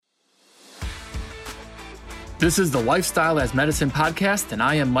This is the Lifestyle as Medicine podcast, and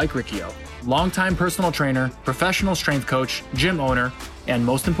I am Mike Riccio, longtime personal trainer, professional strength coach, gym owner, and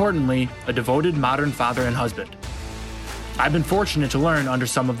most importantly, a devoted modern father and husband. I've been fortunate to learn under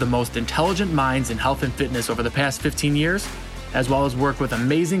some of the most intelligent minds in health and fitness over the past 15 years, as well as work with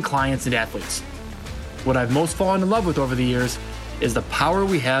amazing clients and athletes. What I've most fallen in love with over the years is the power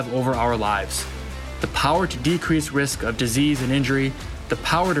we have over our lives, the power to decrease risk of disease and injury, the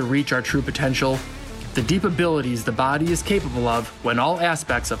power to reach our true potential, the deep abilities the body is capable of when all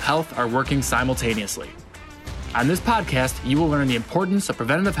aspects of health are working simultaneously. On this podcast, you will learn the importance of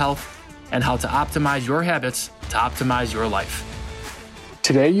preventative health and how to optimize your habits to optimize your life.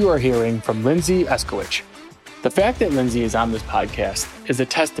 Today, you are hearing from Lindsay Ezykowich. The fact that Lindsay is on this podcast is a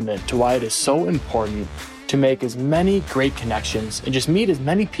testament to why it is so important to make as many great connections and just meet as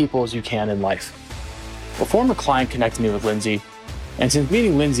many people as you can in life. A former client connected me with Lindsay, and since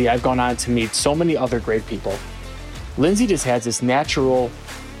meeting Lindsay, I've gone on to meet so many other great people. Lindsay just has this natural,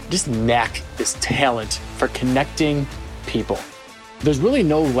 knack, this talent for connecting people. There's really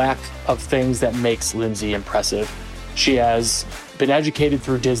no lack of things that makes Lindsay impressive. She has been educated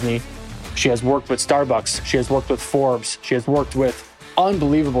through Disney. She has worked with Starbucks. She has worked with Forbes. She has worked with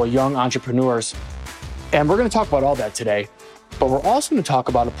unbelievable young entrepreneurs. And we're going to talk about all that today. But we're also going to talk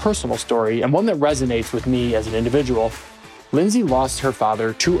about a personal story and one that resonates with me as an individual. Lindsay lost her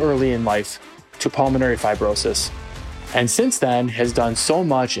father too early in life to pulmonary fibrosis, and since then has done so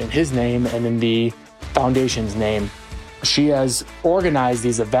much in his name and in the foundation's name. She has organized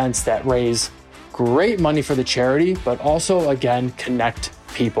these events that raise great money for the charity, but also, again, connect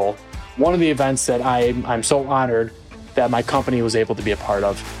people. One of the events that I'm so honored that my company was able to be a part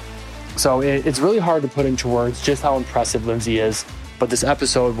of. So it's really hard to put into words just how impressive Lindsay is, but this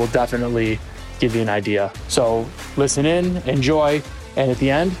episode will definitely give you an idea. So listen in, enjoy, and at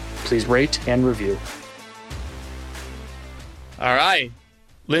the end, please rate and review. All right.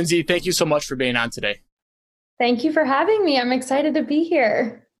 Lindsay, thank you so much for being on today. Thank you for having me. I'm excited to be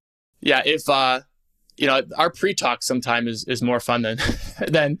here. Yeah, if our pre-talk sometimes is more fun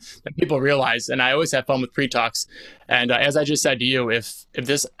than people realize. And I always have fun with pre-talks. And as I just said to you, if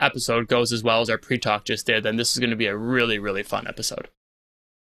this episode goes as well as our pre-talk just did, then this is going to be a really, really fun episode.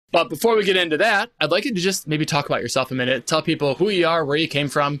 But before we get into that, I'd like you to just maybe talk about yourself a minute. Tell people who you are, where you came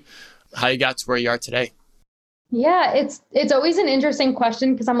from, how you got to where you are today. Yeah, it's always an interesting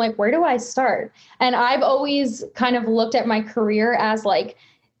question because I'm like, where do I start? And I've always kind of looked at my career as like,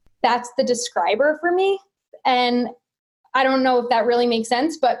 that's the describer for me. And I don't know if that really makes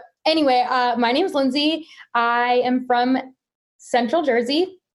sense. But anyway, my name is Lindsay. I am from Central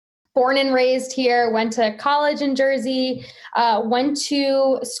Jersey. Born and raised here, went to college in Jersey, went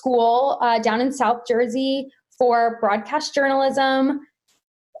to school down in South Jersey for broadcast journalism.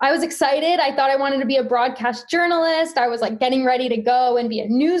 I was excited. I thought I wanted to be a broadcast journalist. I was like getting ready to go and be a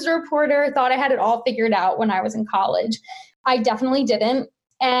news reporter. Thought I had it all figured out when I was in college. I definitely didn't.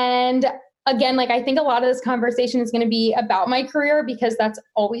 And again, like I think a lot of this conversation is going to be about my career because that's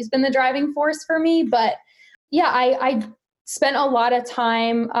always been the driving force for me. But yeah, I spent a lot of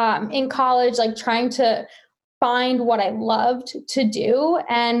time in college, like trying to find what I loved to do.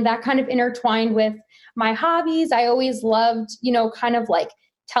 And that kind of intertwined with my hobbies. I always loved, kind of like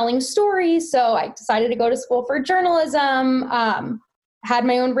telling stories. So I decided to go to school for journalism, had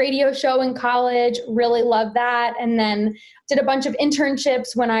my own radio show in college, really loved that. And then did a bunch of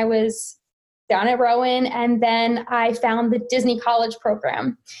internships when I was down at Rowan. And then I found the Disney College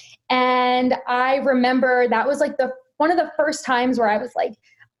program. And I remember that was like one of the first times where I was like,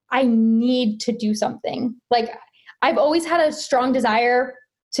 I need to do something. Like I've always had a strong desire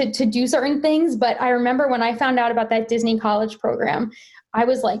to do certain things. But I remember when I found out about that Disney College program, I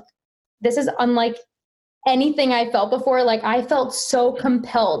was like, this is unlike anything I felt before. Like I felt so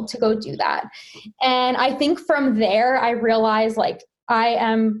compelled to go do that. And I think from there, I realized like I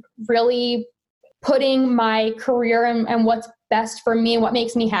am really putting my career and what's best for me and what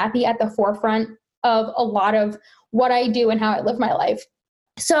makes me happy at the forefront of a lot of what I do and how I live my life.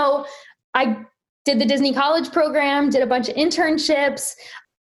 So I did the Disney College program, did a bunch of internships,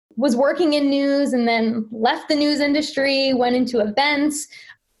 was working in news and then left the news industry, went into events,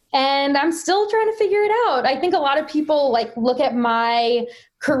 and I'm still trying to figure it out. I think a lot of people like look at my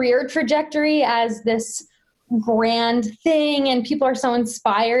career trajectory as this grand thing and people are so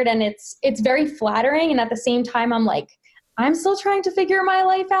inspired and it's very flattering. And at the same time, I'm like, I'm still trying to figure my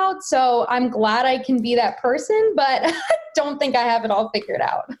life out. So I'm glad I can be that person, but I don't think I have it all figured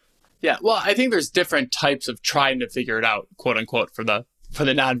out. Yeah. Well, I think there's different types of trying to figure it out, quote unquote, for the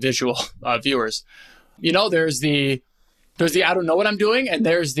non-visual viewers. There's the There's the I don't know what I'm doing, and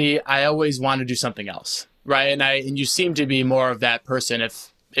there's the I always want to do something else, right? And you seem to be more of that person,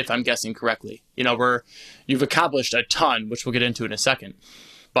 if I'm guessing correctly. You've accomplished a ton, which we'll get into in a second.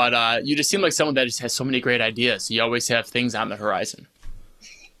 But you just seem like someone that just has so many great ideas. You always have things on the horizon.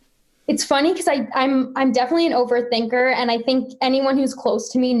 It's funny because I'm definitely an overthinker, and I think anyone who's close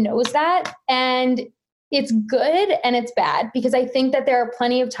to me knows that. And it's good and it's bad, because I think that there are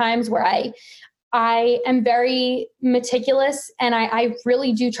plenty of times where I am very meticulous, and I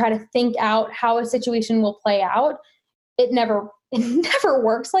really do try to think out how a situation will play out. It never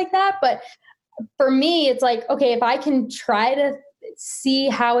works like that. But for me, it's like, okay, if I can try to see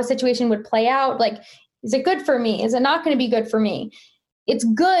how a situation would play out, like, is it good for me? Is it not going to be good for me? It's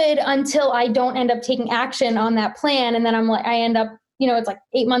good until I don't end up taking action on that plan. And then I end up, it's like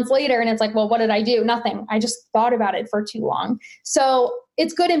 8 months later and it's like, well, what did I do? Nothing. I just thought about it for too long. So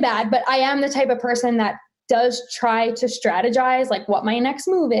it's good and bad, but I am the type of person that does try to strategize, like what my next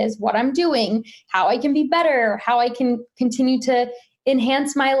move is, what I'm doing, how I can be better, how I can continue to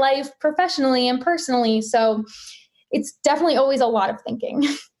enhance my life professionally and personally. So it's definitely always a lot of thinking.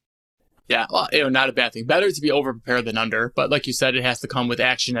 Yeah, well, not a bad thing. Better to be over-prepared than under. But like you said, it has to come with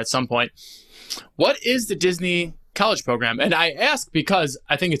action at some point. What is the Disney College Program? And I ask because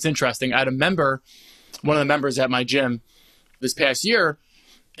I think it's interesting. I had one of the members at my gym this past year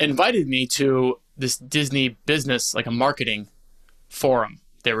invited me to this Disney business, like a marketing forum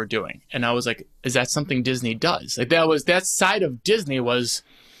they were doing. And I was like, is that something Disney does? Like that side of Disney was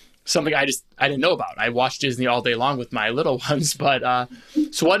something I didn't know about. I watched Disney all day long with my little ones. But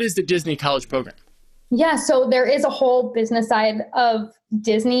so what is the Disney College Program? Yeah, so there is a whole business side of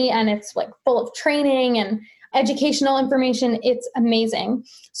Disney, and it's like full of training and educational information. It's amazing.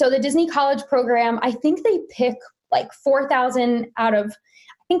 So the Disney College Program, I think they pick like 4,000 out of,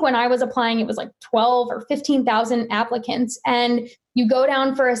 I think when I was applying, it was like 12 or 15,000 applicants. And you go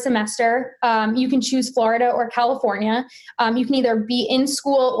down for a semester. You can choose Florida or California. You can either be in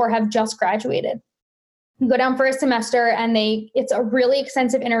school or have just graduated. You go down for a semester, and it's a really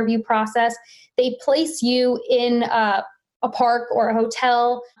extensive interview process. They place you in a park or a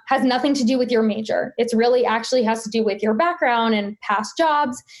hotel. Has nothing to do with your major. It's really actually has to do with your background and past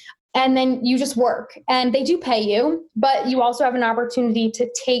jobs. And then you just work, and they do pay you, but you also have an opportunity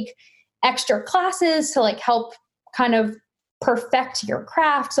to take extra classes to like help kind of perfect your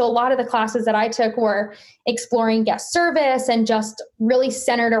craft. So a lot of the classes that I took were exploring guest service and just really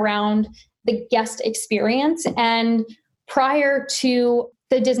centered around the guest experience. And prior to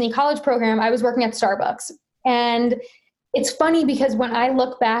the Disney College Program, I was working at Starbucks. And it's funny because when I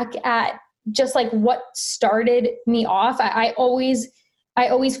look back at just like what started me off, I always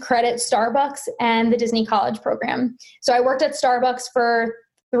credit Starbucks and the Disney College Program. So I worked at Starbucks for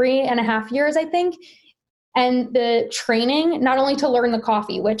 3.5 years, I think. And the training, not only to learn the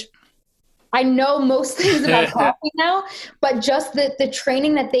coffee, which I know most things about coffee now, but just the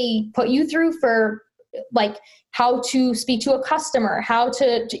training that they put you through for like how to speak to a customer, how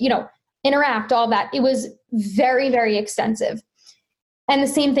to interact, all that. It was very, very extensive. And the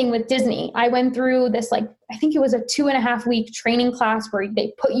same thing with Disney. I went through this, like, I think it was a 2.5 week training class where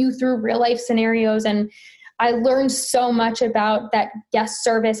they put you through real life scenarios. And I learned so much about that guest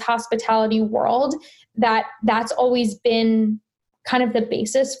service hospitality world that's always been kind of the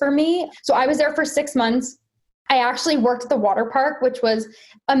basis for me. So I was there for 6 months. I actually worked at the water park, which was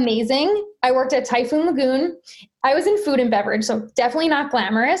amazing. I worked at Typhoon Lagoon. I was in food and beverage, so definitely not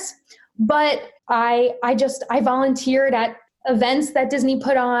glamorous, but I volunteered at events that Disney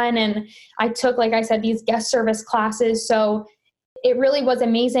put on, and I took, like I said, these guest service classes. So it really was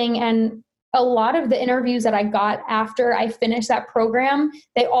amazing. And a lot of the interviews that I got after I finished that program,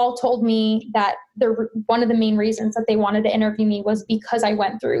 they all told me that one of the main reasons that they wanted to interview me was because I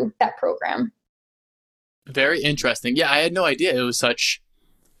went through that program. Very interesting. Yeah, I had no idea it was such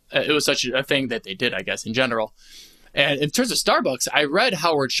a thing that they did, I guess, in general. And in terms of Starbucks, I read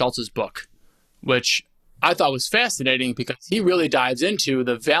Howard Schultz's book, which I thought was fascinating because he really dives into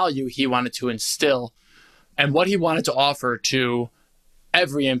the value he wanted to instill and what he wanted to offer to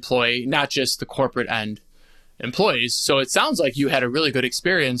every employee, not just the corporate end employees. So it sounds like you had a really good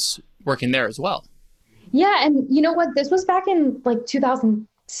experience working there as well. Yeah. And you know what? This was back in like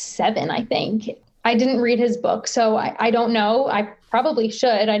 2007, I think. I didn't read his book, so I don't know. I probably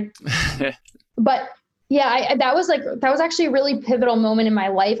should. But yeah, that was actually a really pivotal moment in my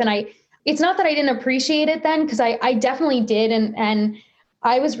life. And it's not that I didn't appreciate it then, because I definitely did. And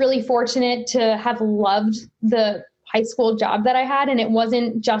I was really fortunate to have loved the high school job that I had. And it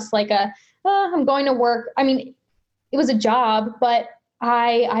wasn't just like I'm going to work. I mean, it was a job, but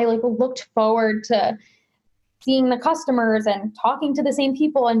I like looked forward to seeing the customers and talking to the same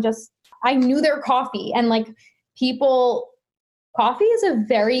people, and just, I knew their coffee, and like coffee is a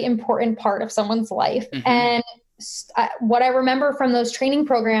very important part of someone's life. Mm-hmm. And what I remember from those training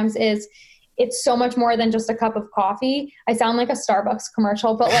programs is it's so much more than just a cup of coffee. I sound like a Starbucks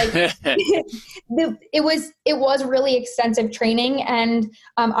commercial, but like it was really extensive training. And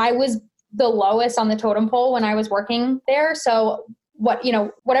I was the lowest on the totem pole when I was working there. So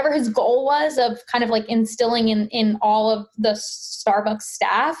whatever his goal was of kind of like instilling in all of the Starbucks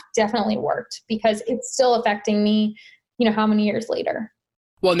staff definitely worked, because it's still affecting me, how many years later.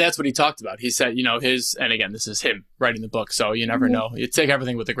 Well, and that's what he talked about. He said, and again, this is him writing the book, so you never know. You take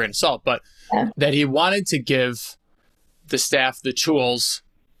everything with a grain of salt, but that he wanted to give the staff the tools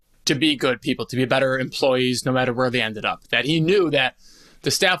to be good people, to be better employees, no matter where they ended up. That he knew that the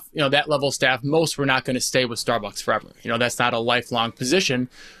staff, that level of staff, most were not going to stay with Starbucks forever. That's not a lifelong position.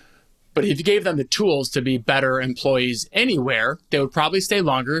 But if you gave them the tools to be better employees anywhere, they would probably stay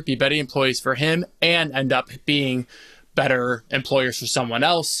longer, be better employees for him, and end up being better employers for someone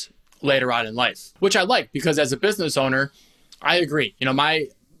else later on in life, which I like, because as a business owner, I agree.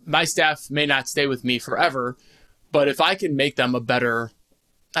 My staff may not stay with me forever, but if I can make them not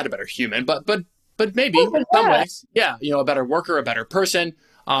a better human, but maybe in some ways, a better worker, a better person.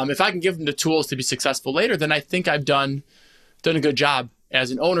 If I can give them the tools to be successful later, then I think I've done a good job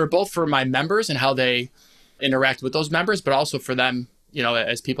as an owner, both for my members and how they interact with those members, but also for them,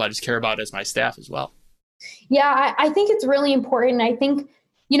 as people I just care about as my staff as well. Yeah, I think it's really important. I think,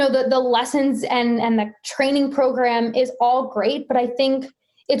 the lessons and the training program is all great, but I think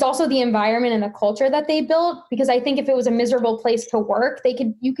it's also the environment and the culture that they built, because I think if it was a miserable place to work,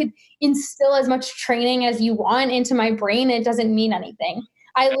 you could instill as much training as you want into my brain. It doesn't mean anything.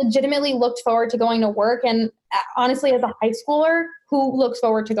 I legitimately looked forward to going to work. And honestly, as a high schooler, who looks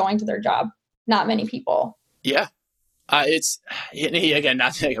forward to going to their job? Not many people. Yeah. Again,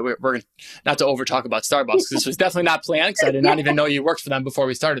 we're not to over talk about Starbucks. This was definitely not planned, because I did not even know you worked for them before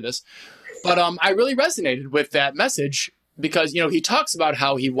we started this. But I really resonated with that message, because, he talks about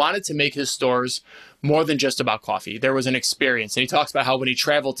how he wanted to make his stores more than just about coffee. There was an experience. And he talks about how when he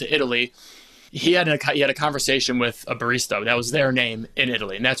traveled to Italy, he had a conversation with a barista. That was their name in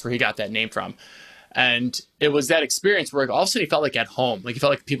Italy. And that's where he got that name from. And it was that experience where all of a sudden he felt like at home, like he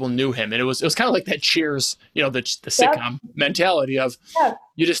felt like people knew him. And it was kind of like that Cheers, the sitcom mentality of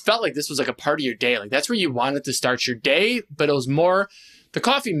you just felt like this was like a part of your day. Like that's where you wanted to start your day, but it was more, the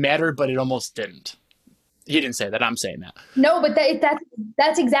coffee mattered, but it almost didn't. He didn't say that. I'm saying that. No, but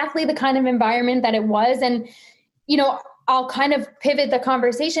that's exactly the kind of environment that it was. And, I'll kind of pivot the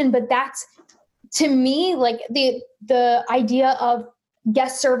conversation, but that's, to me, like the idea of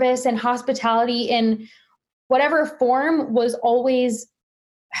guest service and hospitality in whatever form has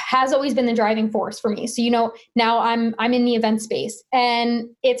always been the driving force for me. So, now I'm in the event space, and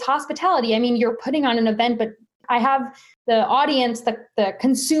it's hospitality. I mean, you're putting on an event, but I have the audience, the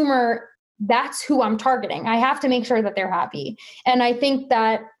consumer, that's who I'm targeting. I have to make sure that they're happy. And I think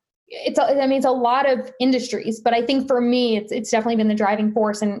that it's a lot of industries, but I think for me, it's definitely been the driving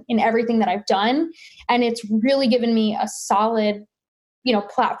force in everything that I've done. And it's really given me a solid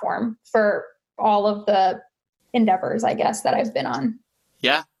platform for all of the endeavors, I guess, that I've been on.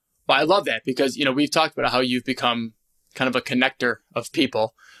 Yeah. Well, I love that, because, we've talked about how you've become kind of a connector of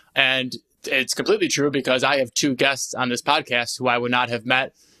people. And it's completely true, because I have two guests on this podcast who I would not have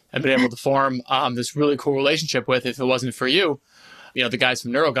met and been able to form this really cool relationship with if it wasn't for you, the guys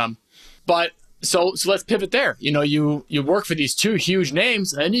from NeuroGum. But so let's pivot there. You work for these two huge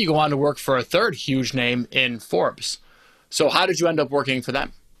names, and then you go on to work for a third huge name in Forbes. So how did you end up working for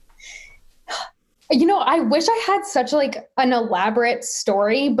them? I wish I had such like an elaborate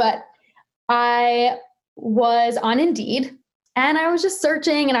story, but I was on Indeed, and I was just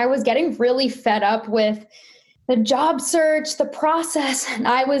searching, and I was getting really fed up with the job search, the process. And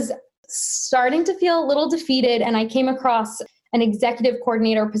I was starting to feel a little defeated. And I came across an executive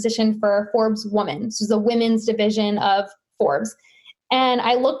coordinator position for Forbes Women. This is the women's division of Forbes. And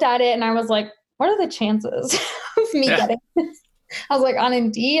I looked at it and I was like, what are the chances of me getting this? I was like, on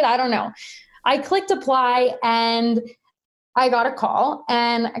Indeed, I don't know. I clicked apply, and I got a call,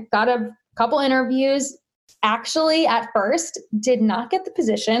 and I got a couple interviews. Actually, at first, did not get the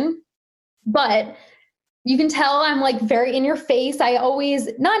position, but you can tell I'm like very in your face. I always,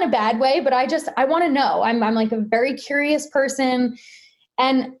 not in a bad way, but I want to know. I'm like a very curious person.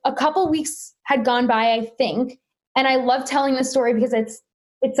 And a couple weeks had gone by, I think. And I love telling this story because it's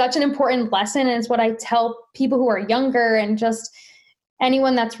such an important lesson. And it's what I tell people who are younger, and just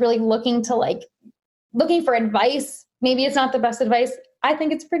anyone that's really looking for advice. Maybe it's not the best advice. I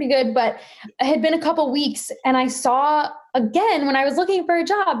think it's pretty good. But it had been a couple weeks and I saw again, when I was looking for a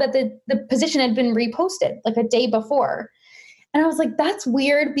job, that the position had been reposted like a day before. And I was like, that's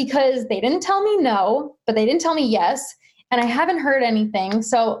weird because they didn't tell me no, but they didn't tell me yes. And I haven't heard anything.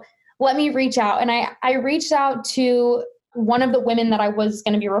 So let me reach out. And I reached out to one of the women that I was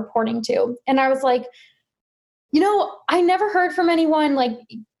going to be reporting to. And I was like, I never heard from anyone. Like,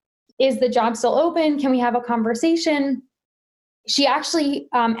 is the job still open? Can we have a conversation? She actually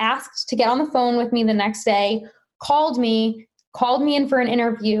asked to get on the phone with me the next day, called me in for an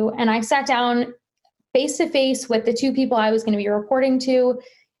interview. And I sat down face to face with the two people I was going to be reporting to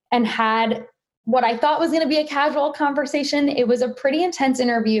and had what I thought was going to be a casual conversation. It was a pretty intense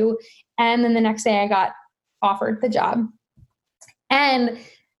interview. And then the next day I got offered the job. And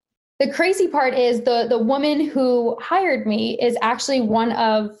the crazy part is the woman who hired me is actually one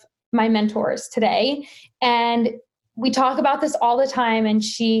of my mentors today. And we talk about this all the time. And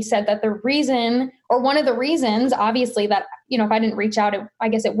she said that the reason, or one of the reasons, obviously, that, if I didn't reach out, I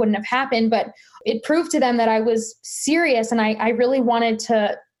guess it wouldn't have happened, but it proved to them that I was serious. And I really wanted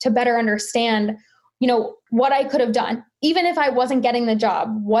to better understand, what I could have done. Even if I wasn't getting the job,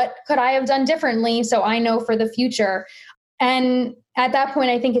 what could I have done differently? So I know for the future. And at that point,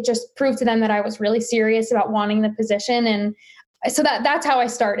 I think it just proved to them that I was really serious about wanting the position. And so that's how I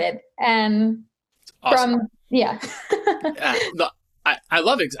started. And awesome. Yeah. I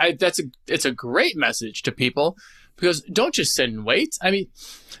love it. It's a great message to people, because don't just sit and wait. I mean,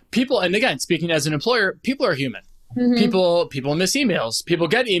 people, and again, speaking as an employer, people are human. Mm-hmm. People miss emails. People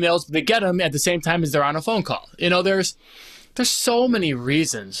get emails, but they get them at the same time as they're on a phone call. There's so many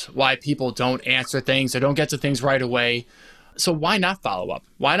reasons why people don't answer things or don't get to things right away. So why not follow up?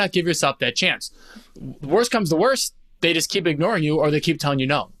 Why not give yourself that chance? Worst comes to worst, they just keep ignoring you or they keep telling you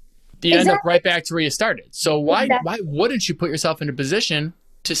no. You end up right back to where you started. So why wouldn't you put yourself in a position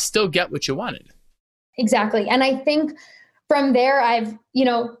to still get what you wanted? Exactly. And I think from there,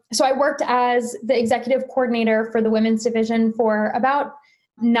 so I worked as the executive coordinator for the women's division for about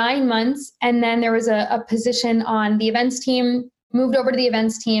 9 months. And then there was a position on the events team, moved over to the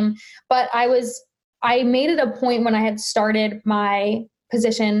events team. But I made it a point when I had started my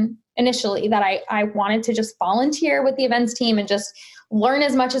position initially that I wanted to just volunteer with the events team and just learn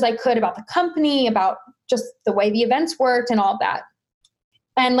as much as I could about the company, about just the way the events worked and all of that.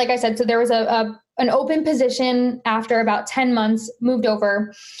 And like I said, so there was an open position after about 10 months, moved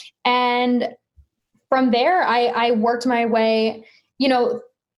over. And from there, I worked my way,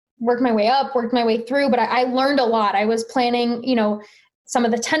 worked my way up, worked my way through, but I learned a lot. I was planning, some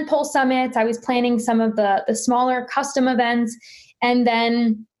of the tentpole summits. I was planning some of the smaller custom events. And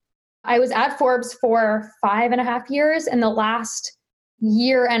then I was at Forbes for 5.5 years. And the last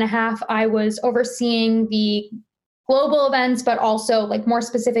year and a half, I was overseeing the global events, but also like more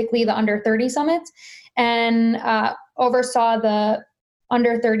specifically the under 30 summits, and oversaw the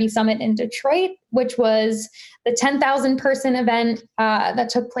under 30 summit in Detroit, which was the 10,000 person event that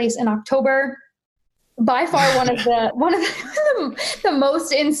took place in October. By far one of the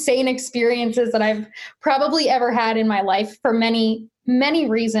most insane experiences that I've probably ever had in my life for many, many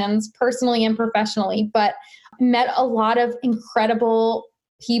reasons, personally and professionally, but met a lot of incredible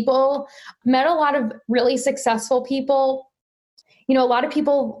people, met a lot of really successful people. A lot of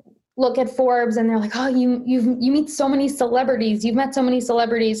people look at Forbes and they're like, oh, you meet so many celebrities, you've met so many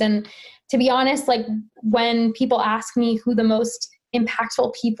celebrities. And to be honest, like when people ask me who the most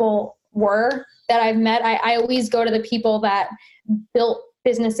impactful people were that I've met, I always go to the people that built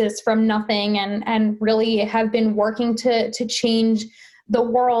businesses from nothing and really have been working to change the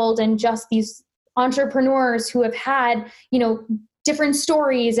world, and just these entrepreneurs who have had, different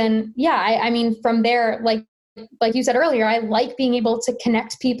stories. And yeah, I mean, from there, like you said earlier, I like being able to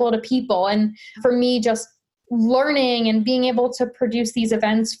connect people to people. And for me, just learning and being able to produce these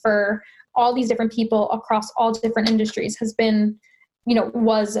events for all these different people across all different industries has been,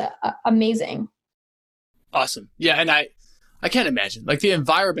 was amazing. Awesome. Yeah. And I can't imagine, like, the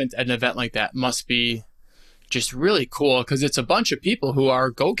environment at an event like that must be just really cool, because it's a bunch of people who are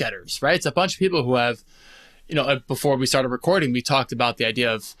go-getters, right? It's a bunch of people who have, before we started recording, we talked about the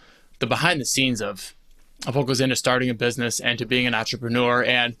idea of the behind the scenes of what goes into starting a business and to being an entrepreneur.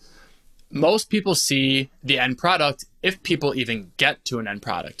 And most people see the end product, if people even get to an end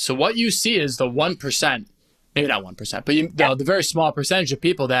product. So what you see is the 1%, maybe not 1%, but the very small percentage of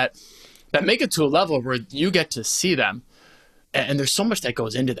people that make it to a level where you get to see them. And there's so much that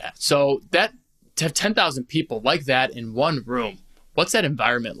goes into that. So that, to have 10,000 people like that in one room, what's that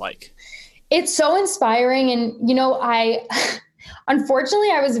environment like? It's so inspiring. And,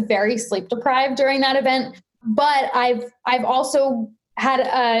 unfortunately, I was very sleep deprived during that event, but I've also had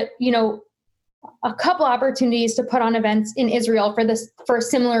a couple opportunities to put on events in Israel for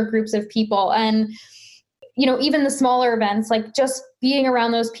similar groups of people. And, even the smaller events, like just being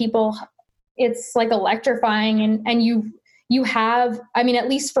around those people, it's like electrifying. And you have, I mean, at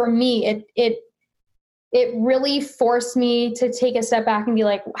least for me, it really forced me to take a step back and be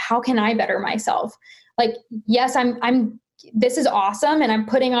like, how can I better myself? Like, yes, this is awesome. And I'm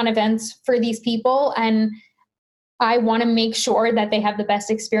putting on events for these people, and I want to make sure that they have the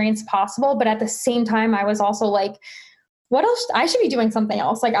best experience possible. But at the same time, I was also like, what else? I should be doing something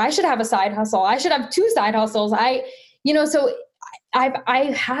else. Like, I should have a side hustle. I should have 2 side hustles. So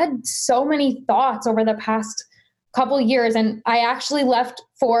I had so many thoughts over the past couple of years, and I actually left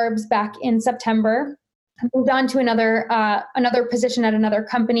Forbes back in September. I moved on to another position at another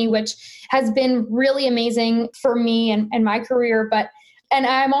company, which has been really amazing for me and my career. And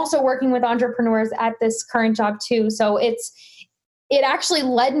I'm also working with entrepreneurs at this current job too. So it actually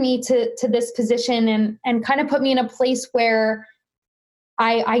led me to this position and kind of put me in a place where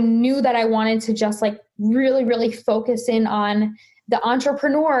I knew that I wanted to just like really, really focus in on the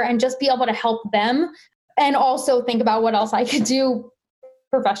entrepreneur and just be able to help them, and also think about what else I could do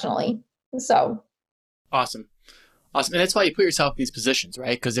professionally. So. Awesome. And that's why you put yourself in these positions,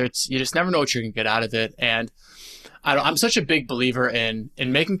 right? Because you just never know what you're going to get out of it. And I'm such a big believer in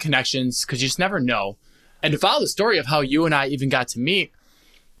making connections, because you just never know. And to follow the story of how you and I even got to meet,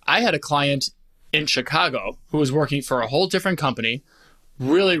 I had a client in Chicago who was working for a whole different company.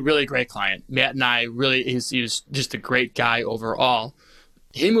 Really, really great client. Matt and I he was just a great guy overall.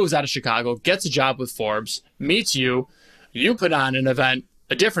 He moves out of Chicago, gets a job with Forbes, meets you. You put on an event,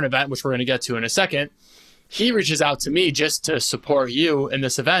 a different event, which we're going to get to in a second. He reaches out to me just to support you in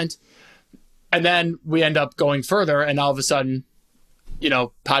this event. And then we end up going further, and all of a sudden,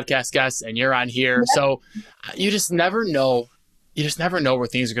 podcast guests, and you're on here. Yeah. So you just never know. You just never know where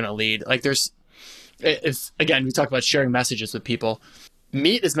things are going to lead. Like again, we talk about sharing messages with people.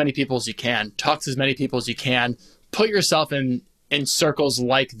 Meet as many people as you can. Talk to as many people as you can. Put yourself in circles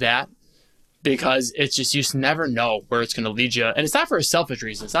like that, because it's just, you just never know where it's going to lead you. And it's not for a selfish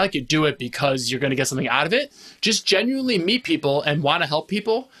reason. It's not like you do it because you're going to get something out of it. Just genuinely meet people and want to help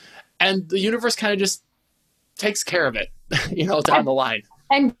people. And the universe kind of just takes care of it, down the line.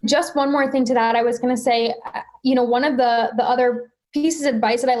 And just one more thing to that, I was going to say, one of the other pieces of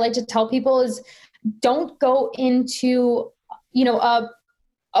advice that I like to tell people is, don't go into,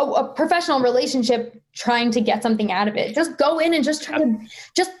 a professional relationship trying to get something out of it. Just go in and just try to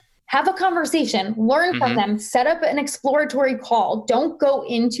have a conversation, learn from them, set up an exploratory call. Don't go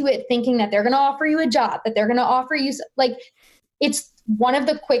into it thinking that they're going to offer you a job, that they're going to offer you, it's one of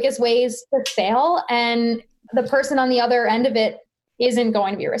the quickest ways to fail. And the person on the other end of it isn't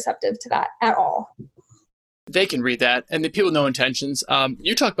going to be receptive to that at all. They can read that, and the people with no intentions.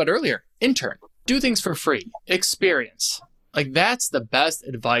 You talked about earlier, intern, do things for free, experience. Like, that's the best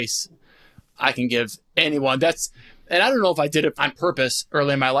advice I can give anyone. And I don't know if I did it on purpose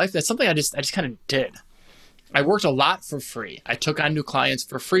early in my life. That's something I just kind of did. I worked a lot for free. I took on new clients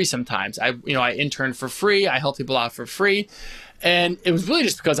for free sometimes. I interned for free. I helped people out for free. And it was really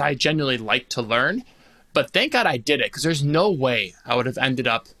just because I genuinely like to learn. But thank God I did it, because there's no way I would have ended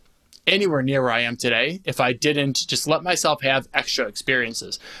up anywhere near where I am today if I didn't just let myself have extra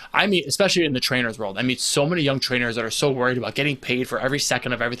experiences. I mean, especially in the trainers world, I meet so many young trainers that are so worried about getting paid for every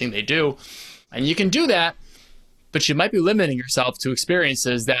second of everything they do. And you can do that, but you might be limiting yourself to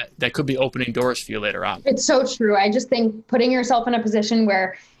experiences that could be opening doors for you later on. It's so true. I just think putting yourself in a position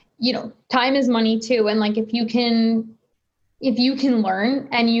where, time is money too. And like, if you can learn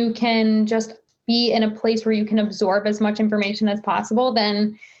and you can just be in a place where you can absorb as much information as possible,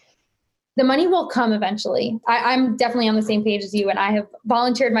 then the money will come eventually. I'm definitely on the same page as you, and I have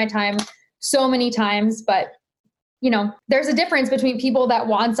volunteered my time so many times, but there's a difference between people that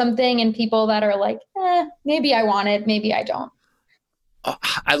want something and people that are like, maybe I want it, maybe I don't.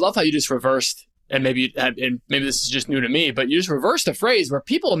 I love how you just reversed, and maybe this is just new to me, but you just reversed the phrase where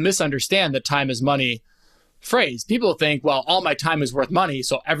people misunderstand the time is money phrase. People think, well, all my time is worth money,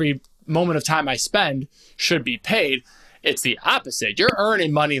 so every moment of time I spend should be paid. It's the opposite. You're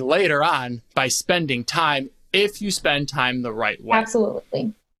earning money later on by spending time, if you spend time the right way.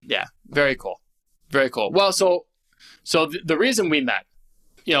 Absolutely. Yeah. Very cool. Very cool. Well, so the reason we met,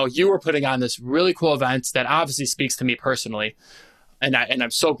 you were putting on this really cool event that obviously speaks to me personally. And I'm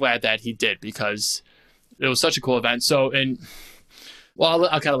so glad that he did, because it was such a cool event. So, I'll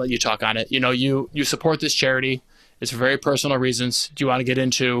kind of let you talk on it. You support this charity. It's for very personal reasons. Do you want to get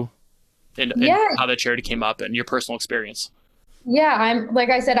into how that charity came up and your personal experience? Yeah, like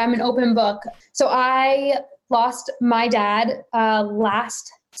I said, I'm an open book. So I lost my dad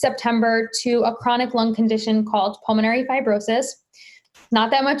last September to a chronic lung condition called pulmonary fibrosis. Not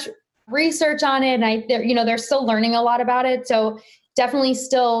that much research on it. And they're still learning a lot about it. So definitely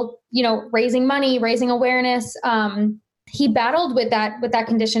still, raising money, raising awareness. He battled with that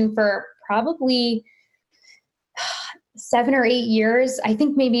condition for probably 7 or 8 years, I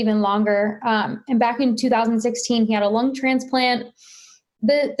think maybe even longer. And back in 2016, he had a lung transplant.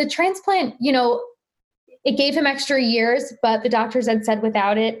 The transplant, it gave him extra years, but the doctors had said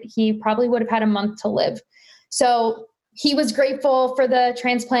without it, he probably would have had a month to live. So he was grateful for the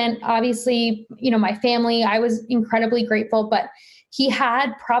transplant. Obviously, my family, I was incredibly grateful, but he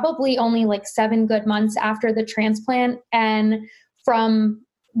had probably only like 7 good months after the transplant. And from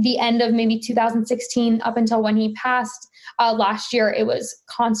the end of maybe 2016 up until when he passed last year, it was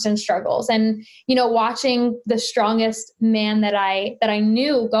constant struggles. And, watching the strongest man that I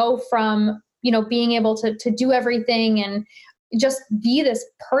knew go from, being able to do everything and just be this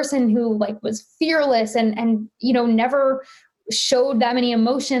person who was fearless and never showed that many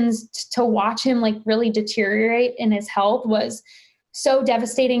emotions, to watch him really deteriorate in his health was so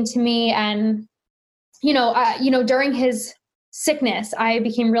devastating to me. And, during his sickness, I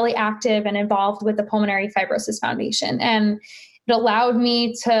became really active and involved with the Pulmonary Fibrosis Foundation. And it allowed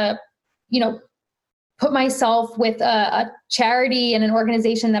me to, put myself with a charity and an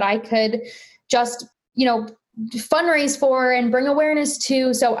organization that I could just, fundraise for and bring awareness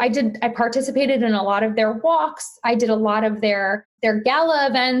to. So I participated in a lot of their walks. I did a lot of their gala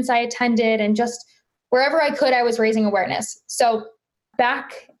events I attended, and just wherever I could, I was raising awareness. So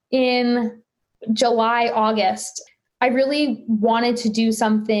back in July, August, I really wanted to do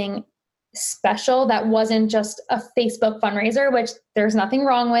something special that wasn't just a Facebook fundraiser, which there's nothing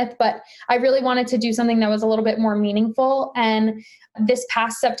wrong with, but I really wanted to do something that was a little bit more meaningful. And this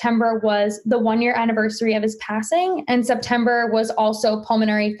past September was the 1-year anniversary of his passing, and September was also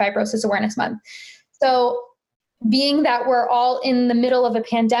Pulmonary Fibrosis Awareness Month. So being that we're all in the middle of a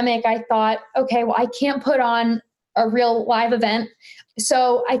pandemic, I thought, okay, well, I can't put on a real live event.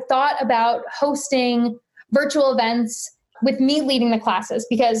 So I thought about hosting virtual events with me leading the classes,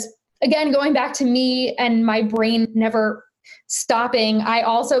 because again, going back to me and my brain never stopping, I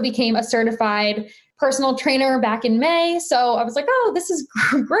also became a certified personal trainer back in May. So I was like, oh, this is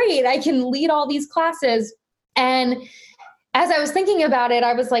great. I can lead all these classes. And as I was thinking about it,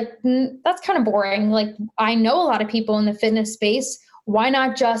 I was like, that's kind of boring. I know a lot of people in the fitness space. Why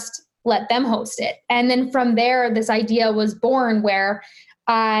not just let them host it? And then from there, this idea was born, where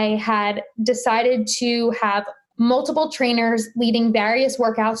I had decided to have multiple trainers leading various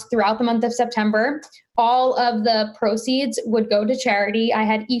workouts throughout the month of September. All of the proceeds would go to charity. I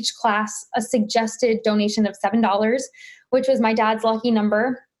had each class a suggested donation of $7, which was my dad's lucky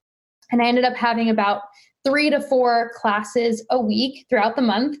number. And I ended up having about 3 to 4 classes a week throughout the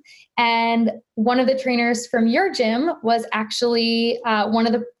month. And one of the trainers from your gym was actually one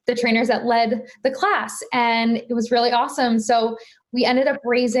of the trainers that led the class. And it was really awesome. So we ended up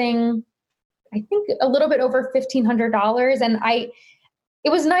raising, I think, a little bit over $1,500. And it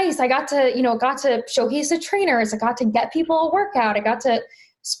was nice. I got to showcase the trainers. I got to get people a workout. I got to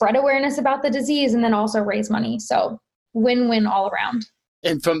spread awareness about the disease and then also raise money. So win-win all around.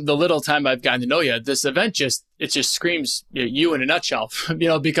 And from the little time I've gotten to know you, this event just screams you in a nutshell,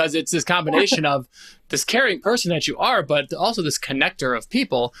 because it's this combination of this caring person that you are, but also this connector of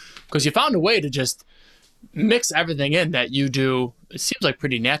people, because you found a way to just mix everything in that you do. It seems like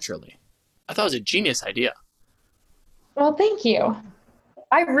pretty naturally. I thought it was a genius idea. Well, thank you.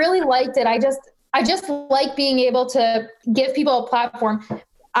 I really liked it. I just like being able to give people a platform.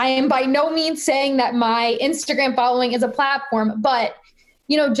 I am by no means saying that my Instagram following is a platform, but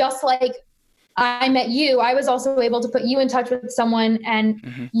just like I met you, I was also able to put you in touch with someone,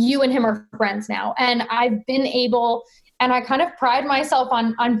 and you and him are friends now. And I've been able, and I kind of pride myself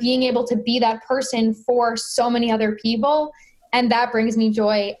on being able to be that person for so many other people. And that brings me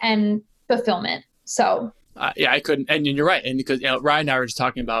joy and fulfillment. So yeah, I couldn't. And you're right. And because Ryan and I were just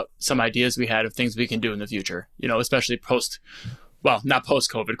talking about some ideas we had of things we can do in the future, especially not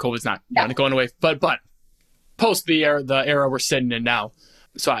post-COVID. COVID's not going away, but post the era we're sitting in now.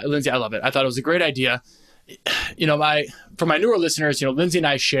 So Lindsay, I love it. I thought it was a great idea. For my newer listeners, Lindsay and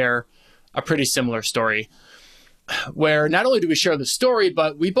I share a pretty similar story, where not only do we share the story,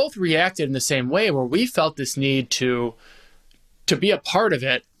 but we both reacted in the same way, where we felt this need to be a part of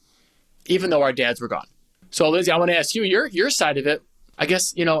it, even though our dads were gone. So Lindsay, I want to ask you your side of it. I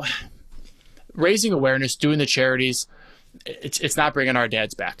guess, raising awareness, doing the charities, it's not bringing our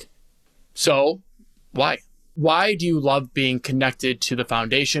dads back. So why? Why do you love being connected to the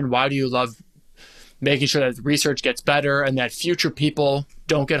foundation? Why do you love making sure that research gets better and that future people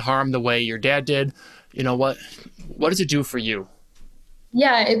don't get harmed the way your dad did. What does it do for you?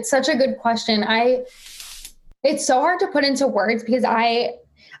 Yeah, it's such a good question. It's so hard to put into words because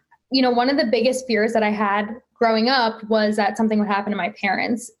one of the biggest fears that I had growing up was that something would happen to my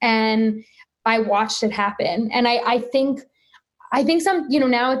parents, and I watched it happen. And I think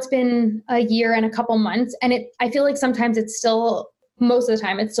now it's been a year and a couple months, and I feel like sometimes most of the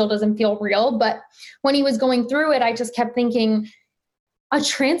time it still doesn't feel real. But when he was going through it, I just kept thinking a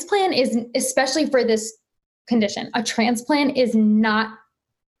transplant is, especially for this condition, a transplant is not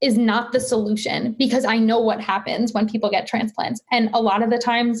the solution, because I know what happens when people get transplants. And a lot of the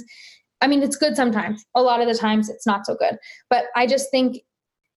times, it's good sometimes, a lot of the times it's not so good. But I just think,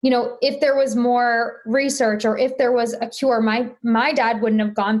 if there was more research or if there was a cure, my dad wouldn't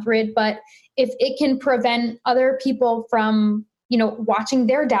have gone through it. But if it can prevent other people from, watching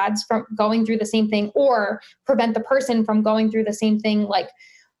their dads from going through the same thing, or prevent the person from going through the same thing, like,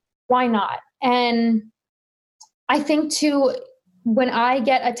 why not? And I think too, when I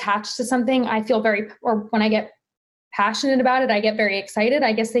get attached to something, or when I get passionate about it, I get very excited.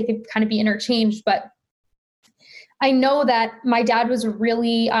 I guess they could kind of be interchanged, but I know that my dad was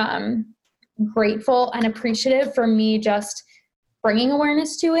really grateful and appreciative for me just bringing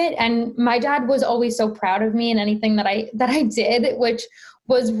awareness to it. And my dad was always so proud of me in anything that I did, which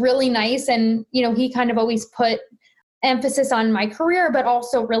was really nice. And, he kind of always put emphasis on my career, but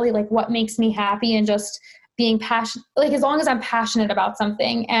also really like what makes me happy and just being passionate, like as long as I'm passionate about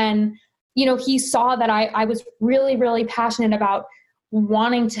something. And, he saw that I was really, really passionate about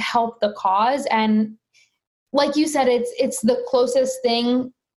wanting to help the cause. And like you said, it's the closest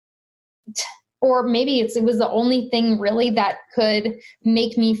thing, or maybe it was the only thing really that could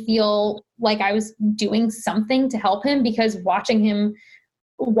make me feel like I was doing something to help him, because watching him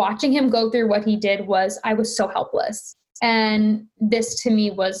go through what he did I was so helpless. And this to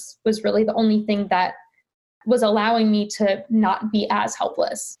me was really the only thing that was allowing me to not be as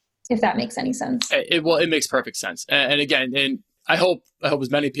helpless, if that makes any sense. It makes perfect sense. And again, I hope as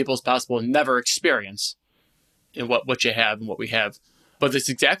many people as possible never experience in what you have and what we have. But it's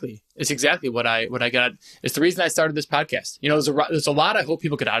exactly what I got. It's the reason I started this podcast. There's a lot I hope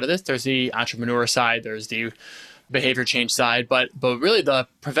people get out of this. There's the entrepreneur side, there's the behavior change side, but really the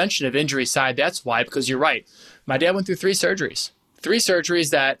prevention of injury side, that's why, because you're right. My dad went through 3 surgeries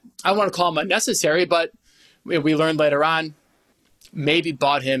that I want to call them unnecessary, but we learned later on maybe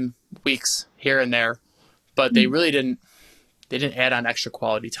bought him weeks here and there, but they really didn't add on extra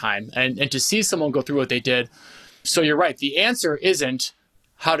quality time. And to see someone go through what they did. So you're right. The answer isn't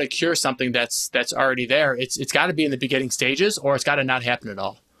how to cure something that's already there. It's got to be in the beginning stages, or it's got to not happen at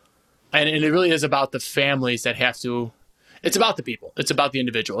all. And it really is about the families that have to, it's about the people. It's about the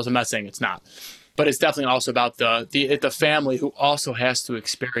individuals. I'm not saying it's not, but it's definitely also about the family who also has to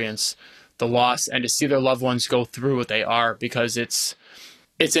experience the loss and to see their loved ones go through what they are, because it's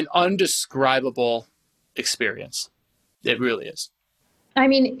an undescribable experience. It really is.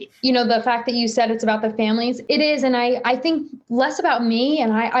 The fact that you said it's about the families, it is. And I think less about me.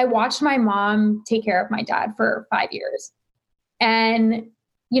 And I watched my mom take care of my dad for 5 years. And,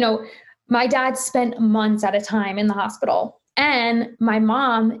 my dad spent months at a time in the hospital, and my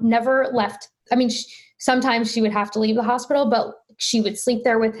mom never left. Sometimes she would have to leave the hospital, but she would sleep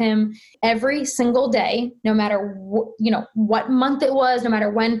there with him every single day, no matter what month it was, no matter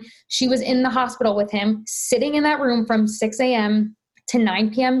when she was in the hospital with him, sitting in that room from 6 a.m. to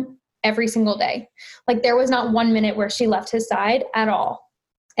 9 p.m. every single day. Like, there was not 1 minute where she left his side at all.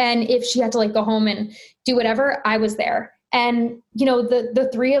 And if she had to go home and do whatever, I was there. And, the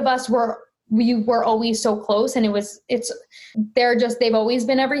 3 of us we were always so close, and they've always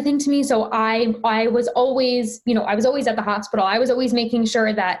been everything to me. So I was always, I was always at the hospital. I was always making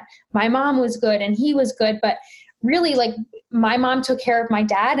sure that my mom was good and he was good. But really, my mom took care of my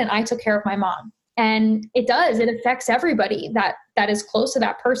dad and I took care of my mom. And it affects everybody that is close to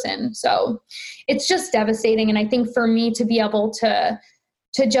that person. So it's just devastating. And I think for me to be able to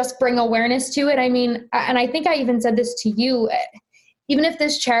just bring awareness to it, and I think I even said this to you, even if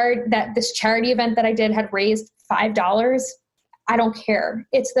this charity event that I did had raised $5, I don't care.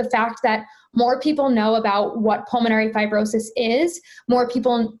 It's the fact that more people know about what pulmonary fibrosis is, more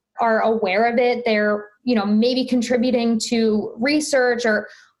people are aware of it. They're, maybe contributing to research or,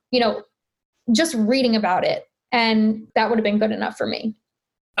 just reading about it. And that would have been good enough for me.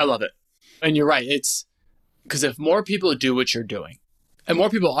 I love it. And you're right. It's because if more people do what you're doing, and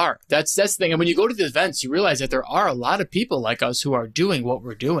more people are, that's the thing. And when you go to the events, you realize that there are a lot of people like us who are doing what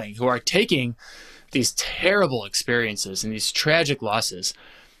we're doing, who are taking these terrible experiences and these tragic losses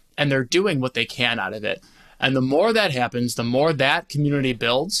and they're doing what they can out of it. And the more that happens, the more that community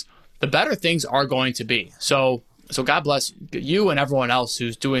builds, the better things are going to be. So God bless you and everyone else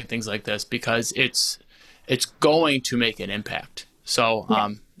who's doing things like this, because it's going to make an impact. So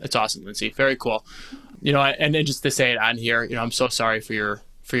it's awesome, Lindsay. Very cool. And then just to say it on here, I'm so sorry for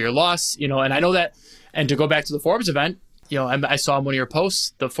your loss, and I know that, and to go back to the Forbes event, I saw in one of your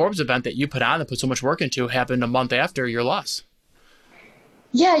posts, the Forbes event that you put on and put so much work into happened a month after your loss.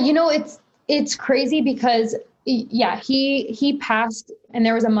 Yeah. It's crazy because he passed and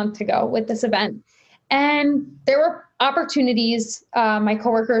there was a month to go with this event. And there were opportunities. My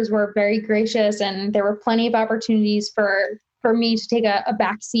coworkers were very gracious, and there were plenty of opportunities for me to take a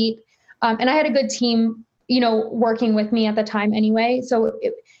back seat. And I had a good team, working with me at the time anyway. So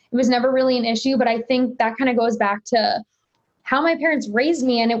it was never really an issue, but I think that kind of goes back to how my parents raised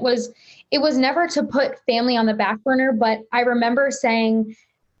me. And it was never to put family on the back burner, but I remember saying,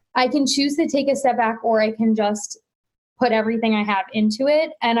 I can choose to take a step back, or I can just put everything I have into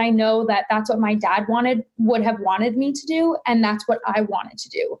it. And I know that that's what my dad would have wanted me to do. And that's what I wanted to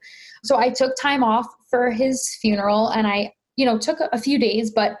do. So I took time off for his funeral, and I, took a few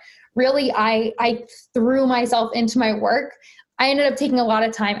days, but really I threw myself into my work. I ended up taking a lot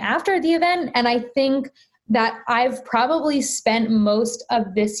of time after the event. And I think that I've probably spent most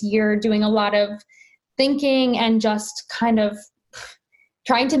of this year doing a lot of thinking and just kind of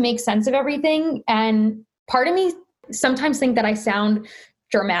trying to make sense of everything. And part of me sometimes think that I sound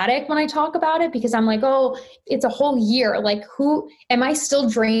dramatic when I talk about it, because I'm like, oh, it's a whole year. Like, who am I still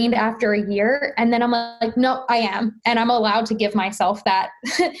drained after a year? And then I'm like, no, I am. And I'm allowed to give myself that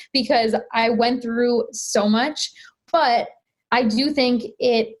because I went through so much. But I do think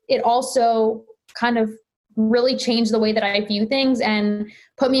it also kind of really changed the way that I view things and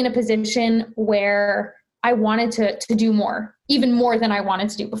put me in a position where I wanted to do more, even more than I wanted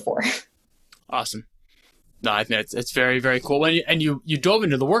to do before. Awesome. No, I think it's very, very cool. And you dove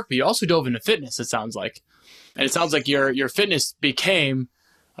into the work, but you also dove into fitness, it sounds like. And it sounds like your fitness became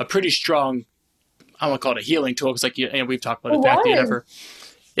a pretty strong, I don't want to call it a healing tool, because we've talked about the fact that you never,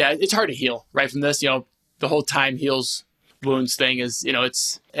 it's hard to heal right from this. The whole time heals wounds thing is,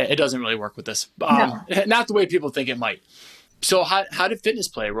 it doesn't really work with this. No. Not the way people think it might. So how did fitness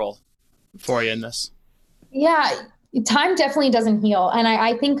play a role for you in this? Yeah, time definitely doesn't heal. And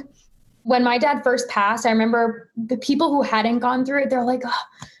I think when my dad first passed, I remember the people who hadn't gone through it, they're like,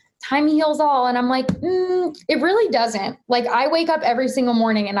 oh, time heals all. And I'm like, it really doesn't. Like, I wake up every single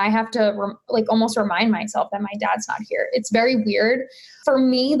morning and I have to almost remind myself that my dad's not here. It's very weird. For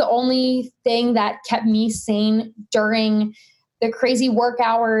me, the only thing that kept me sane during the crazy work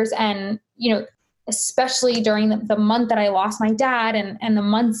hours and, especially during the month that I lost my dad and the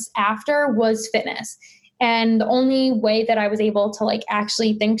months after was fitness. And the only way that I was able to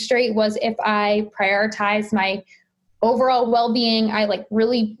actually think straight was if I prioritized my overall well-being. I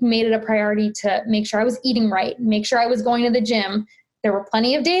really made it a priority to make sure I was eating right, make sure I was going to the gym. There were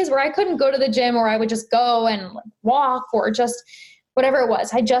plenty of days where I couldn't go to the gym, or I would just go and walk, or just whatever it was.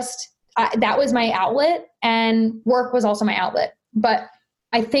 That was my outlet, and work was also my outlet. But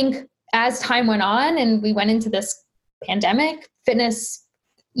I think as time went on and we went into this pandemic, fitness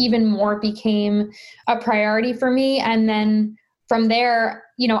even more became a priority for me. And then from there,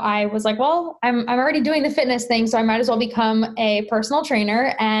 I was like, well, I'm already doing the fitness thing, so I might as well become a personal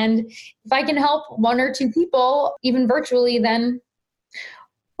trainer. And if I can help one or two people, even virtually, then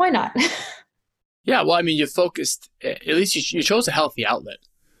why not? Yeah. Well, you focused, at least you chose a healthy outlet,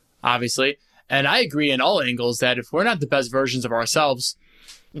 obviously. And I agree in all angles that if we're not the best versions of ourselves,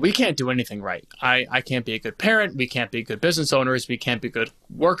 we can't do anything right. I can't be a good parent. We can't be good business owners. We can't be good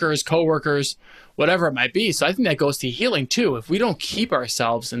workers, co-workers, whatever it might be. So I think that goes to healing too. If we don't keep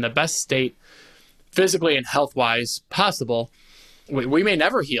ourselves in the best state physically and health-wise possible, we may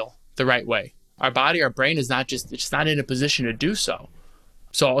never heal the right way. Our body, our brain is it's not in a position to do so.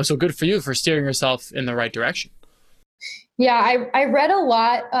 So good for you for steering yourself in the right direction. Yeah, I read a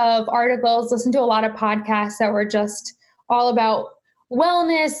lot of articles, listened to a lot of podcasts that were just all about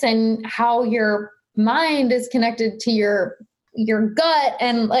wellness and how your mind is connected to your gut,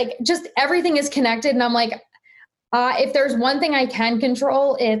 and just everything is connected. And I'm like, if there's one thing I can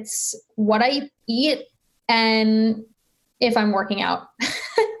control, it's what I eat and if I'm working out.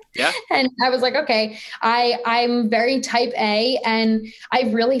 Yeah. And I was like, okay, I'm very type A, and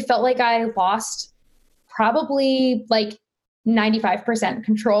I really felt like I lost probably 95%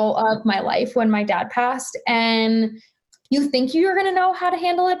 control of my life when my dad passed. And you think you're going to know how to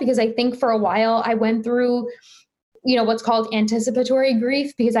handle it, because I think for a while I went through, what's called anticipatory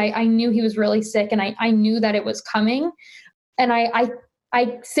grief, because I knew he was really sick and I knew that it was coming. And I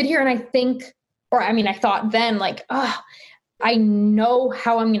I sit here and I think, or I mean, I thought then like, oh, I know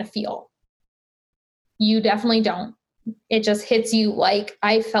how I'm going to feel. You definitely don't. It just hits you like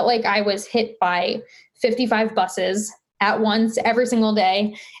I felt like I was hit by 55 buses at once every single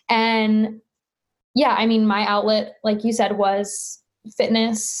day. And yeah, I mean, my outlet, like you said, was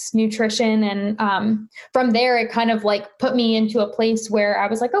fitness, nutrition. And from there, it kind of like put me into a place where I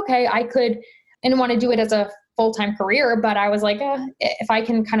was like, okay, I didn't want to do it as a full-time career, but I was like, if I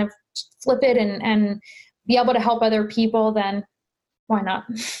can kind of flip it and be able to help other people, then why not?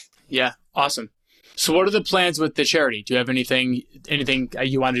 Yeah. Awesome. So what are the plans with the charity? Do you have anything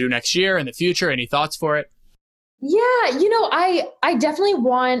you want to do next year in the future? Any thoughts for it? Yeah. I definitely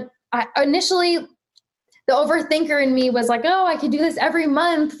initially the overthinker in me was like, oh, I could do this every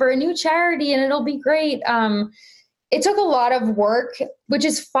month for a new charity and it'll be great. It took a lot of work, which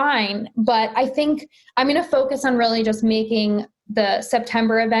is fine, but I think I'm going to focus on really just making the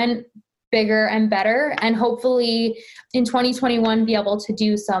September event bigger and better. And hopefully in 2021, be able to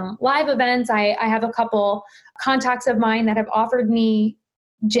do some live events. I have a couple contacts of mine that have offered me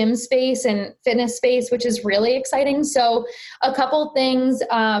gym space and fitness space, which is really exciting. So a couple things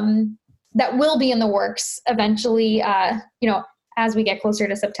that will be in the works eventually, as we get closer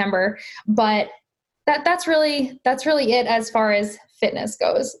to September. But that's really it as far as fitness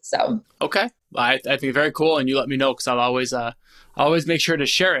goes. So okay, I think it's very cool, and you let me know because I'll always make sure to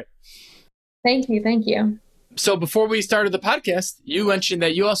share it. Thank you. So before we started the podcast, you mentioned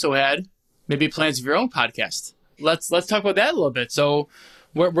that you also had maybe plans of your own podcast. Let's talk about that a little bit. So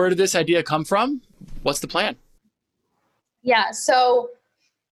where did this idea come from? What's the plan? Yeah. So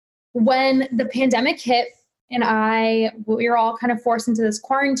when the pandemic hit and we were all kind of forced into this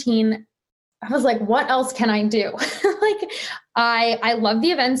quarantine, I was like, what else can I do? Like I love the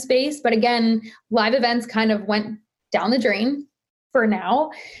event space, but again, live events kind of went down the drain for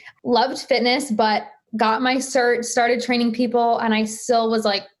now. Loved fitness, but got my cert, started training people, and I still was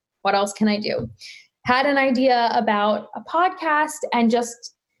like, what else can I do? Had an idea about a podcast, and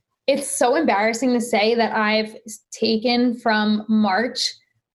just, it's so embarrassing to say that I've taken from March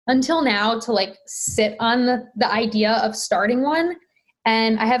until now to like sit on the idea of starting one.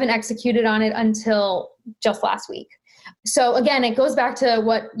 And I haven't executed on it until just last week. So again, it goes back to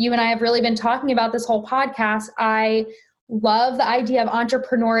what you and I have really been talking about this whole podcast. I love the idea of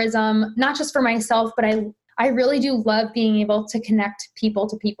entrepreneurism, not just for myself, but I really do love being able to connect people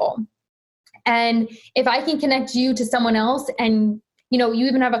to people. And if I can connect you to someone else and, you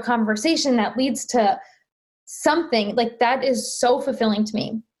even have a conversation that leads to something, like that is so fulfilling to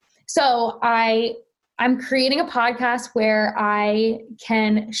me. So I'm creating a podcast where I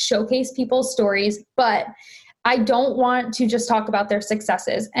can showcase people's stories, but I don't want to just talk about their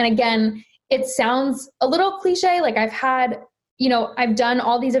successes. And again, it sounds a little cliche. Like I've done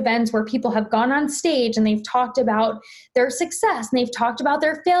all these events where people have gone on stage and they've talked about their success and they've talked about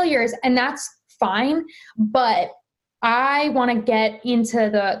their failures, and that's fine. But I want to get into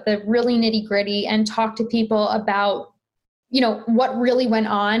the really nitty gritty and talk to people about what really went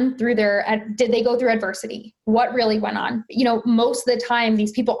on did they go through adversity? What really went on? Most of the time,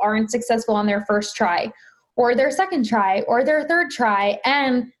 these people aren't successful on their first try or their second try or their third try.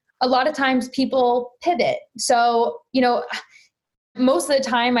 And a lot of times people pivot. So, most of the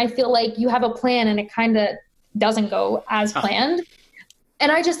time I feel like you have a plan and it kind of doesn't go as planned.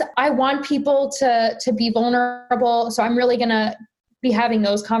 And I want people to be vulnerable. So I'm really going to be having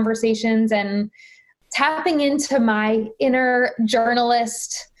those conversations and tapping into my inner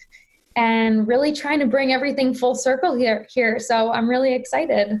journalist and really trying to bring everything full circle here. So I'm really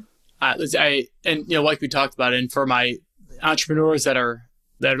excited. Like we talked about, and for my entrepreneurs that are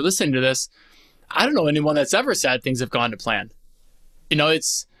listening to this, I don't know anyone that's ever said things have gone to plan.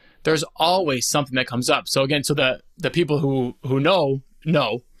 There's always something that comes up. So again, the people who know,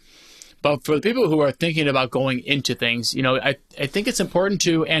 but for the people who are thinking about going into things, I think it's important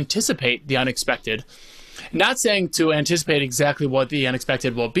to anticipate the unexpected. Not saying to anticipate exactly what the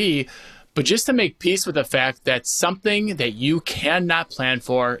unexpected will be, but just to make peace with the fact that something that you cannot plan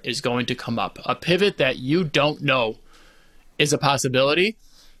for is going to come up. A pivot that you don't know is a possibility,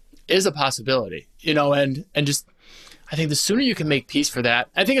 and just, I think the sooner you can make peace for that,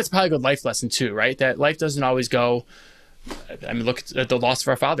 I think it's probably a good life lesson too, right? That life doesn't always go, look at the loss of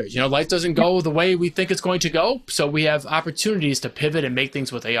our fathers. Life doesn't go the way we think it's going to go. So we have opportunities to pivot and make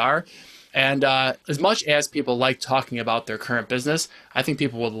things what they are. And as much as people like talking about their current business, I think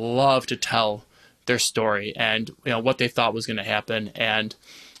people would love to tell their story and what they thought was going to happen. And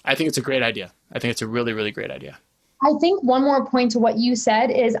I think it's a great idea. I think it's a really, really great idea. I think one more point to what you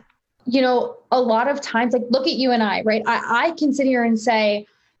said is a lot of times, like look at you and I, right? I can sit here and say,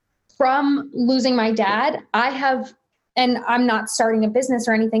 from losing my dad, and I'm not starting a business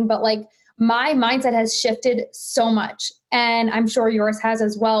or anything, but like my mindset has shifted so much. And I'm sure yours has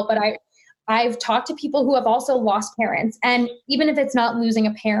as well. But I've talked to people who have also lost parents. And even if it's not losing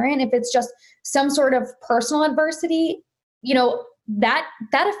a parent, if it's just some sort of personal adversity, that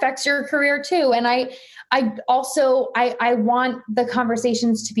affects your career too. And I want the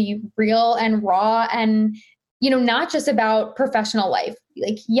conversations to be real and raw and, not just about professional life.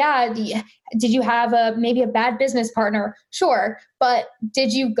 Like, yeah, did you have maybe a bad business partner? Sure. But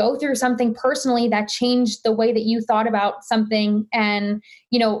did you go through something personally that changed the way that you thought about something and,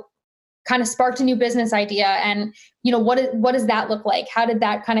 kind of sparked a new business idea? And, what does that look like? How did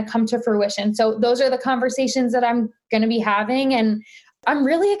that kind of come to fruition? So those are the conversations that I'm going to be having. And I'm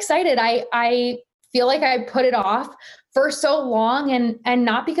really excited. I feel like I put it off for so long, and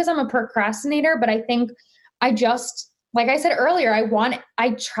not because I'm a procrastinator, but I think I just, like I said earlier, I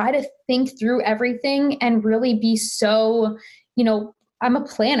try to think through everything and really be so, I'm a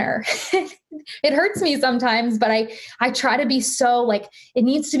planner. It hurts me sometimes, but I try to be so like, it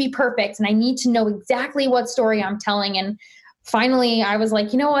needs to be perfect. And I need to know exactly what story I'm telling. And finally I was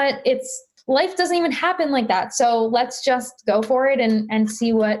like, you know what, life doesn't even happen like that. So let's just go for it and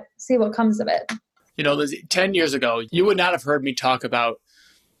see what comes of it. Lizzie, 10 years ago, you would not have heard me talk about,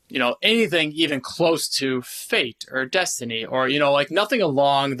 anything even close to fate or destiny or, like nothing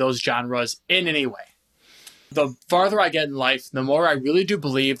along those genres in any way. The farther I get in life, the more I really do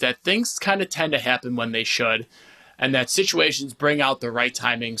believe that things kind of tend to happen when they should, and that situations bring out the right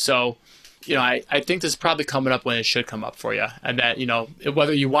timing. So, I think this is probably coming up when it should come up for you. And that,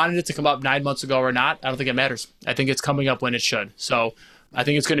 whether you wanted it to come up 9 months ago or not, I don't think it matters. I think it's coming up when it should. So I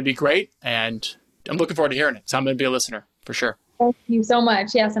think it's going to be great. And I'm looking forward to hearing it. So I'm going to be a listener for sure. Thank you so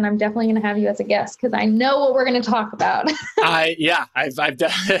much. Yes. And I'm definitely going to have you as a guest because I know what we're going to talk about.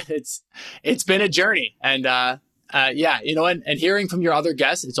 It's been a journey and, and hearing from your other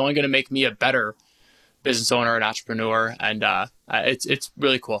guests, it's only going to make me a better business owner and entrepreneur. And, it's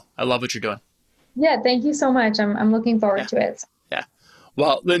really cool. I love what you're doing. Yeah. Thank you so much. I'm looking forward to it. Yeah.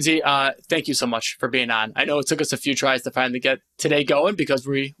 Well, Lindsay, thank you so much for being on. I know it took us a few tries to finally get today going because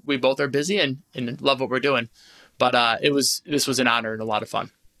we both are busy and love what we're doing. But this was an honor and a lot of fun.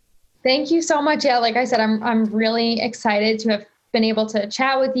 Thank you so much. Yeah, like I said, I'm really excited to have been able to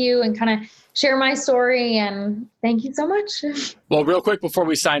chat with you and kind of share my story. And thank you so much. Well, real quick before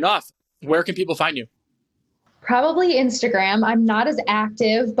we sign off, where can people find you? Probably Instagram. I'm not as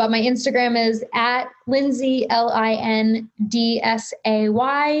active, but my Instagram is at Lindsay,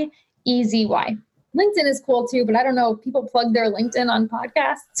 LINDSAYEZY. LinkedIn is cool too, but I don't know if people plug their LinkedIn on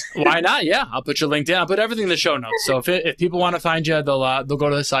podcasts. Why not? Yeah, I'll put your LinkedIn. I'll put everything in the show notes. So if people want to find you, they'll go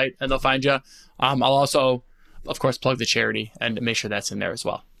to the site and they'll find you. I'll also, of course, plug the charity and make sure that's in there as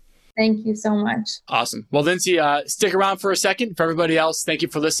well. Thank you so much. Awesome. Well, Lindsay, stick around for a second. For everybody else, thank you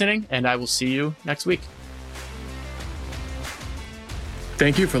for listening, and I will see you next week.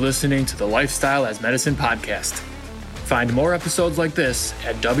 Thank you for listening to the Lifestyle as Medicine podcast. Find more episodes like this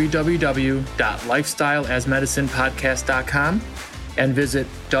at www.lifestyleasmedicinepodcast.com and visit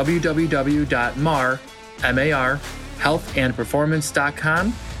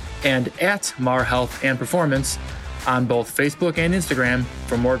www.marhealthandperformance.com and at Mar Health and Performance on both Facebook and Instagram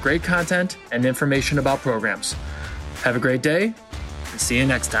for more great content and information about programs. Have a great day and see you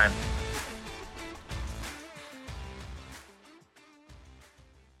next time.